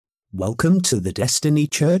Welcome to the Destiny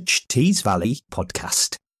Church Tees Valley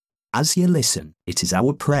podcast. As you listen, it is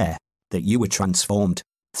our prayer that you are transformed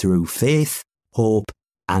through faith, hope,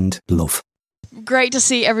 and love. Great to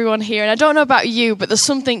see everyone here. And I don't know about you, but there's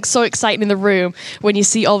something so exciting in the room when you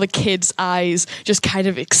see all the kids' eyes, just kind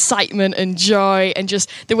of excitement and joy, and just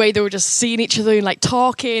the way they were just seeing each other and like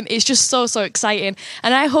talking. It's just so exciting.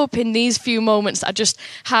 And I hope in these few moments that I just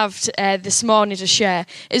have this morning to share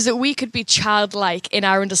is that we could be childlike in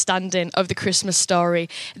our understanding of the Christmas story.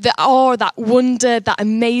 The awe, that wonder, that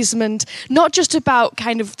amazement, not just about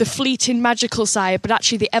kind of the fleeting magical side, but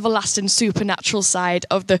actually the everlasting supernatural side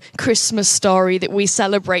of the Christmas story that we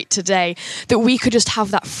celebrate today, that we could just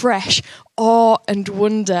have that fresh awe and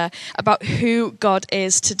wonder about who God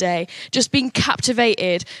is today. Just being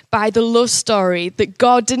captivated by the love story that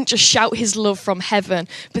God didn't just shout his love from heaven,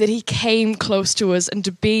 but that he came close to us and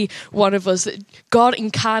to be one of us, that God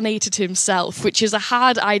incarnated himself, which is a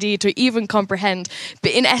hard idea to even comprehend.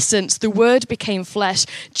 But in essence, the word became flesh.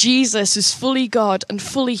 Jesus is fully God and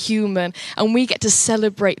fully human, and we get to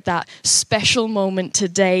celebrate that special moment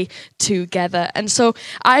today together. And so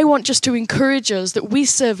I want just to encourage us that we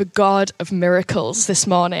serve a God of miracles this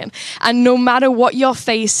morning. And no matter what you're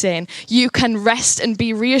facing, you can rest and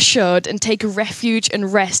be reassured and take a refuge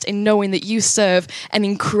and rest in knowing that you serve an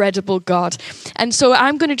incredible God. And so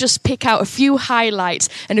I'm going to just pick out a few highlights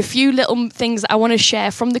and a few little things that I want to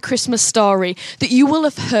share from the Christmas story that you will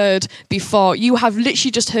have heard before. You have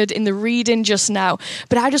literally just heard in the reading just now.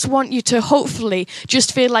 But I just want you to hopefully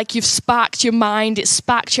just feel like you've sparked your mind, it's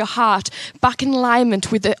sparked your heart back in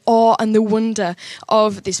alignment with the awe and the wonder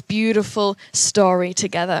of this beautiful story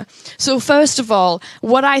together. So first of all,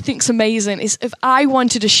 what I think is amazing is if I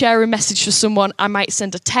wanted to share a message to someone, I might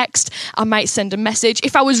send a text, I might send a message.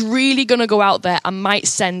 If I was really going to go out there, I might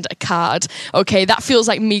send a card. Okay, that feels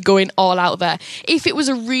like me going all out there. If it was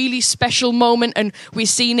a really special moment and we've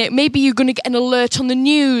seen it, maybe you're going to get an alert on the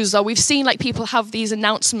news, or we've seen like people have these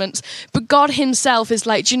announcements. But God himself is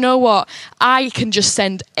like, do you know what? I can just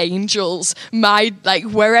send angels,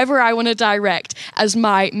 wherever I want to direct as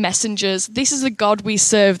my messengers. This is the God we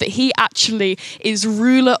serve, that he actually is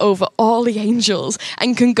ruler over all the angels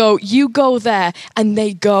and can go, you go there, and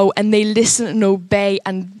they go and they listen and obey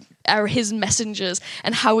and are his messengers,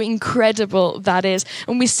 and how incredible that is.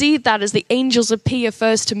 And we see that as the angels appear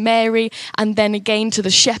first to Mary and then again to the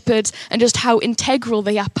shepherds, and just how integral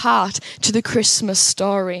they are part to the Christmas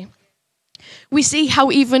story. We see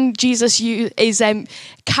how even Jesus is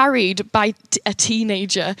carried by a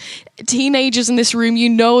teenager. Teenagers in this room, you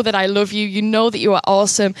know that I love you. You know that you are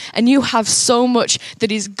awesome. And you have so much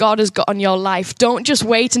that God has got on your life. Don't just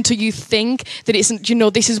wait until you think that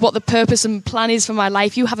this is what the purpose and plan is for my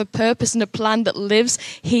life. You have a purpose and a plan that lives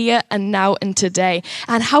here and now and today.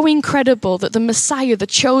 And how incredible that the Messiah, the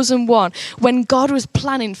chosen one, when God was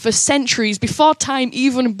planning for centuries before time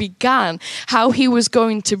even began, how he was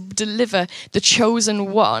going to deliver the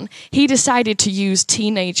chosen one, he decided to use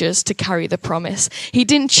teenagers to carry the promise. He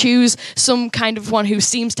didn't choose some kind of one who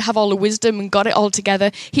seems to have all the wisdom and got it all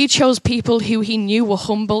together. He chose people who he knew were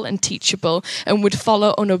humble and teachable and would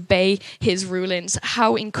follow and obey his rulings.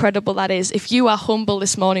 How incredible that is. If you are humble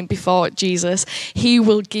this morning before Jesus, he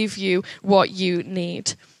will give you what you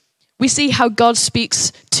need. We see how God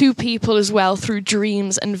speaks to people as well through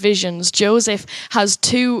dreams and visions. Joseph has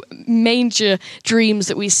two major dreams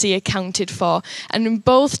that we see accounted for. And in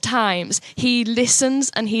both times, he listens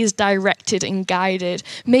and he is directed and guided.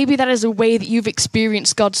 Maybe that is a way that you've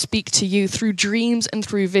experienced God speak to you through dreams and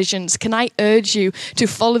through visions. Can I urge you to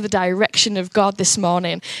follow the direction of God this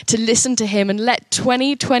morning, to listen to him, and let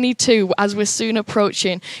 2022, as we're soon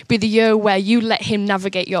approaching, be the year where you let him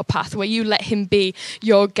navigate your path, where you let him be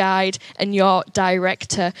your guide and your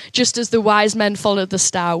director. Just as the wise men followed the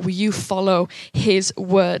star, will you follow his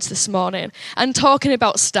words this morning? And talking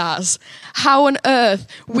about stars, how on earth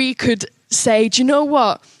we could say, do you know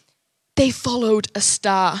what? They followed a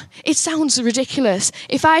star. It sounds ridiculous.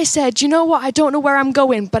 If I said, you know what, I don't know where I'm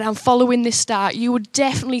going, but I'm following this star, you would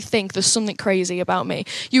definitely think there's something crazy about me.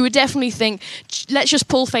 You would definitely think, let's just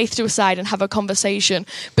pull faith to a side and have a conversation.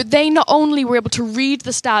 But they not only were able to read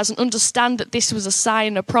the stars and understand that this was a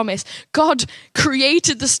sign, a promise, God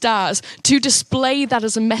created the stars to display that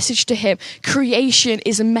as a message to him. Creation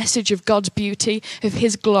is a message of God's beauty, of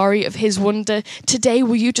his glory, of his wonder. Today,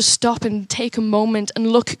 will you just stop and take a moment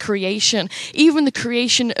and look at creation? Even the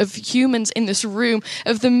creation of humans in this room,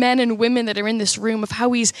 of the men and women that are in this room, of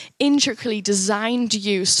how he's intricately designed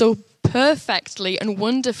you so perfectly and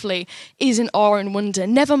wonderfully, is in awe and wonder.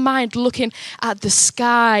 Never mind looking at the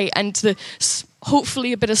sky and the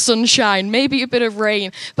hopefully a bit of sunshine, maybe a bit of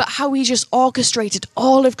rain, but how he just orchestrated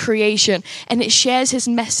all of creation. And it shares his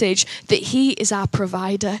message that he is our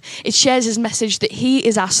provider. It shares his message that he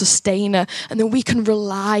is our sustainer and that we can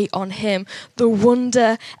rely on him, the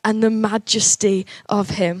wonder and the majesty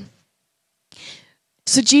of him.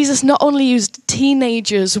 So Jesus not only used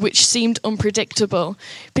teenagers, which seemed unpredictable,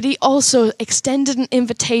 but he also extended an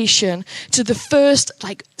invitation to the first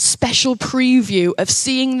special preview of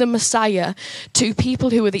seeing the Messiah to people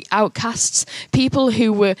who were the outcasts, people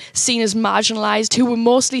who were seen as marginalized, who were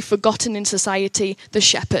mostly forgotten in society, the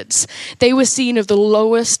shepherds. They were seen as the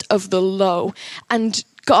lowest of the low. And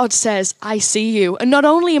God says, I see you. And not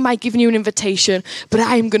only am I giving you an invitation, but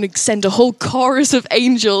I am going to send a whole chorus of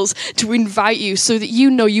angels to invite you so that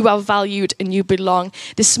you know you are valued and you belong.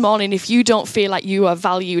 This morning, if you don't feel like you are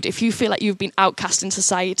valued, if you feel like you've been outcast in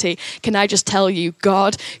society, can I just tell you,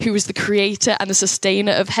 God, who is the creator and the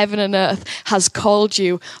sustainer of heaven and earth, has called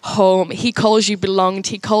you home. He calls you belonged.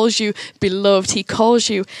 He calls you beloved. He calls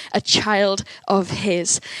you a child of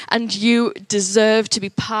his. And you deserve to be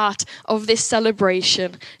part of this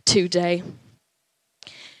celebration today.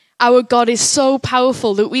 Our God is so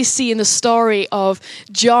powerful that we see in the story of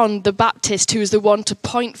John the Baptist, who is the one to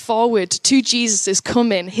point forward to Jesus'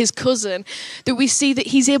 coming, his cousin, that we see that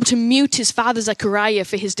he's able to mute his father Zechariah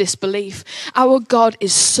for his disbelief. Our God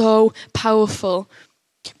is so powerful.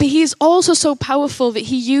 But he is also so powerful that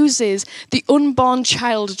he uses the unborn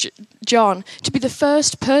child, John, to be the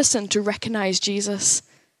first person to recognize Jesus.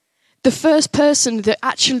 The first person that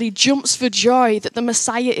actually jumps for joy that the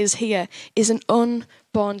Messiah is here is an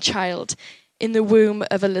unborn child in the womb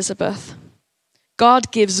of Elizabeth.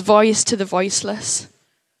 God gives voice to the voiceless.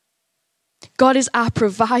 God is our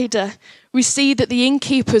provider. We see that the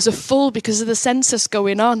innkeepers are full because of the census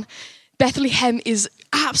going on. Bethlehem is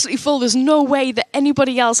absolutely full. There's no way that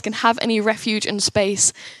anybody else can have any refuge and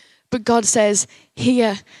space. But God says,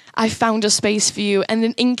 here, I found a space for you. And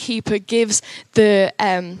an innkeeper gives the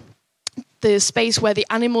space where the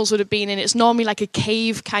animals would have been in. It's normally like a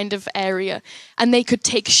cave kind of area, and they could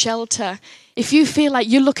take shelter. If you feel like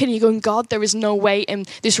you're looking and you're going, God, there is no way in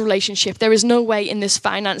this relationship. There is no way in this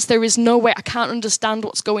finance. There is no way. I can't understand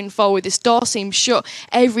what's going forward. This door seems shut.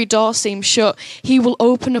 Every door seems shut. He will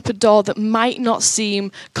open up a door that might not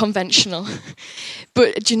seem conventional.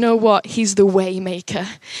 But do you know what? He's the way maker.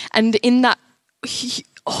 And in that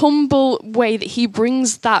humble way that he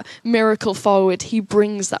brings that miracle forward, he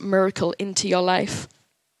brings that miracle into your life.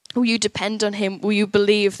 Will you depend on him? Will you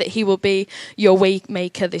believe that he will be your way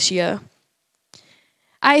maker this year?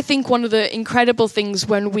 I think one of the incredible things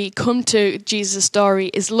when we come to Jesus'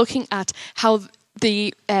 story is looking at how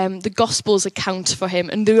the Gospels account for him,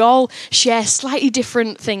 and they all share slightly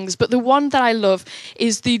different things, but the one that I love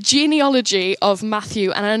is the genealogy of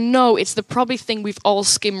Matthew. And I know it's the probably thing we've all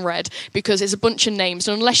skim read because it's a bunch of names,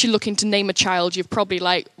 and unless you're looking to name a child, you're probably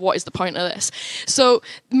like, what is the point of this? So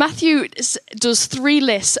Matthew does 3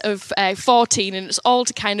 lists of 14, and it's all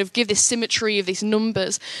to kind of give this symmetry of these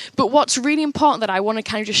numbers. But what's really important that I want to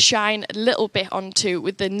kind of just shine a little bit onto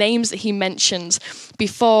with the names that he mentions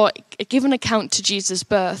before giving account to Jesus'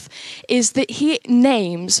 birth is that he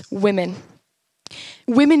names women.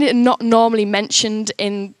 Women are not normally mentioned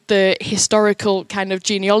in the historical kind of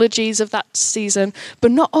genealogies of that season,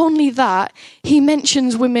 but not only that, he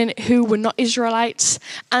mentions women who were not Israelites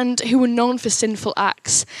and who were known for sinful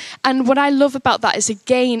acts. And what I love about that is,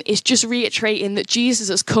 again, is just reiterating that Jesus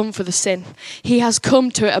has come for the sin. He has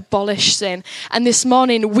come to abolish sin. And this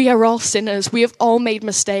morning, we are all sinners. We have all made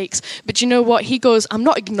mistakes. But you know what? He goes, I'm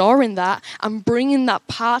not ignoring that. I'm bringing that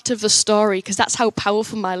part of the story because that's how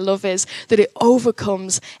powerful my love is, that it overcomes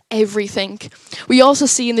everything. We also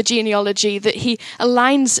see in the genealogy that he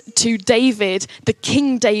aligns to David, the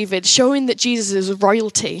King David, showing that Jesus is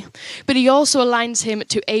royalty. But he also aligns him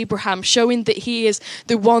to Abraham, showing that he is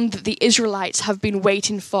the one that the Israelites have been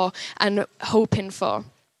waiting for and hoping for.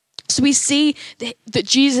 So we see that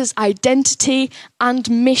Jesus' identity and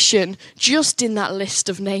mission just in that list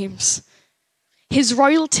of names. His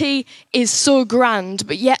royalty is so grand,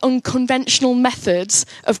 but yet unconventional methods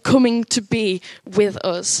of coming to be with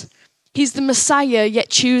us. He's the Messiah, yet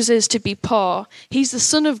chooses to be poor. He's the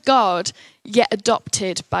Son of God, yet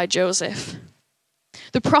adopted by Joseph.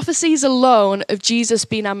 The prophecies alone of Jesus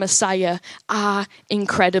being our Messiah are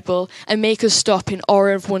incredible and make us stop in awe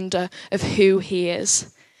and wonder of who he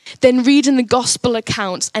is. Then reading the gospel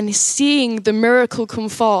accounts and seeing the miracle come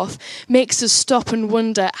forth makes us stop and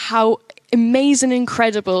wonder how amazing and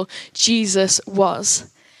incredible Jesus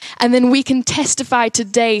was. And then we can testify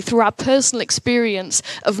today through our personal experience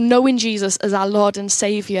of knowing Jesus as our Lord and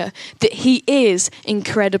Saviour that he is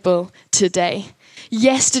incredible today.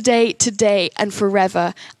 Yesterday, today, and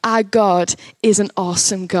forever, our God is an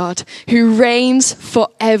awesome God who reigns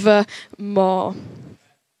forevermore.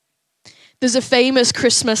 There's a famous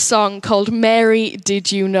Christmas song called Mary,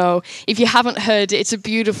 Did You Know? If you haven't heard it, it's a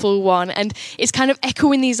beautiful one. And it's kind of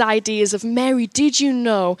echoing these ideas of, Mary, did you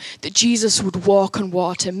know that Jesus would walk on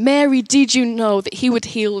water? Mary, did you know that he would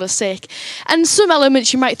heal the sick? And some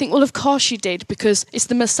elements you might think, well, of course you did, because it's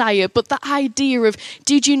the Messiah. But the idea of,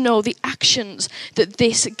 did you know the actions that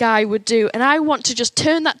this guy would do? And I want to just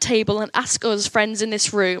turn that table and ask us, friends in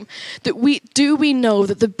this room, that we know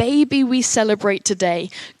that the baby we celebrate today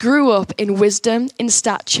grew up in wisdom, in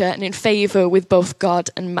stature, and in favor with both God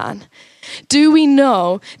and man? Do we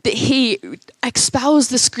know that he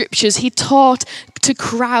espoused the scriptures, he taught to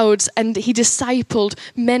crowds, and he discipled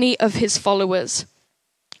many of his followers?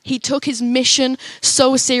 He took his mission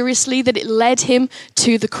so seriously that it led him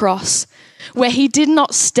to the cross, where he did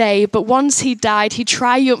not stay, but once he died, he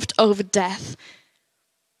triumphed over death.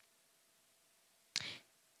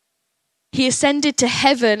 He ascended to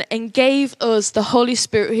heaven and gave us the Holy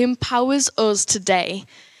Spirit who empowers us today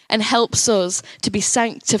and helps us to be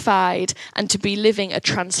sanctified and to be living a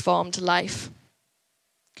transformed life.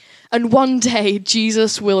 And one day,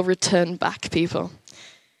 Jesus will return back, people.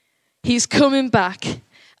 He's coming back,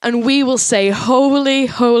 and we will say, holy,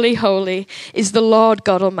 holy, holy is the Lord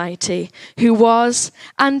God Almighty, who was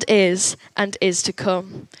and is to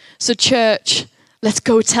come. So church, let's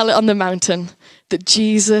go tell it on the mountain that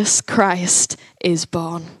Jesus Christ is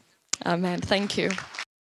born. Amen. Thank you.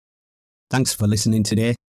 Thanks for listening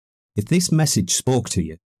today. If this message spoke to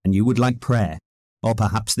you and you would like prayer, or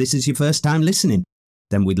perhaps this is your first time listening,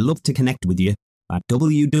 then we'd love to connect with you at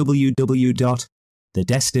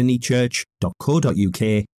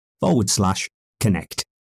www.thedestinychurch.co.uk/connect.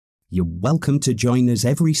 You're welcome to join us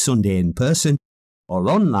every Sunday in person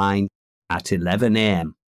or online at 11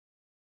 a.m.